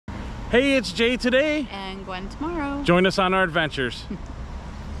Hey, it's Jay today. And Gwen tomorrow. Join us on our adventures.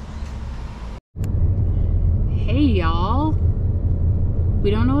 Hey, y'all.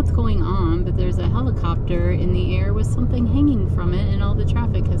 We don't know what's going on, but there's a helicopter in the air with something hanging from it, and all the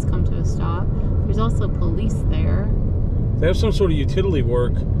traffic has come to a stop. There's also police there. They have some sort of utility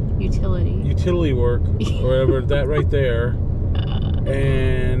work. Utility work, or whatever, that right there.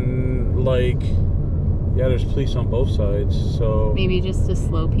 And, like, yeah, there's police on both sides, so... Maybe just to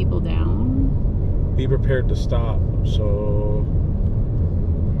slow people down? Be prepared to stop, so...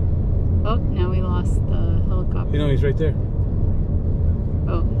 Oh, now we lost the helicopter. You know, he's right there.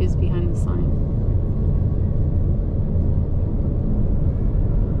 Oh, he's behind the sign.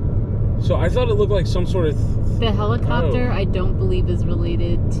 So I thought it looked like some sort of... The helicopter, I don't believe, is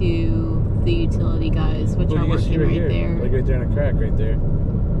related to the utility guys, which are working right there. Like right there in a crack, right there.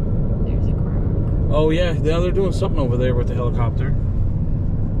 There's a crack. Oh yeah, now they're doing something over there with the helicopter.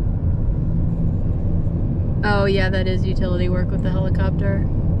 Oh yeah, that is utility work with the helicopter.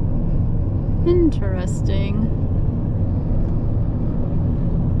 Interesting.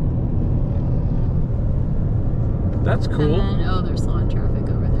 That's cool. And then, oh, they're slowing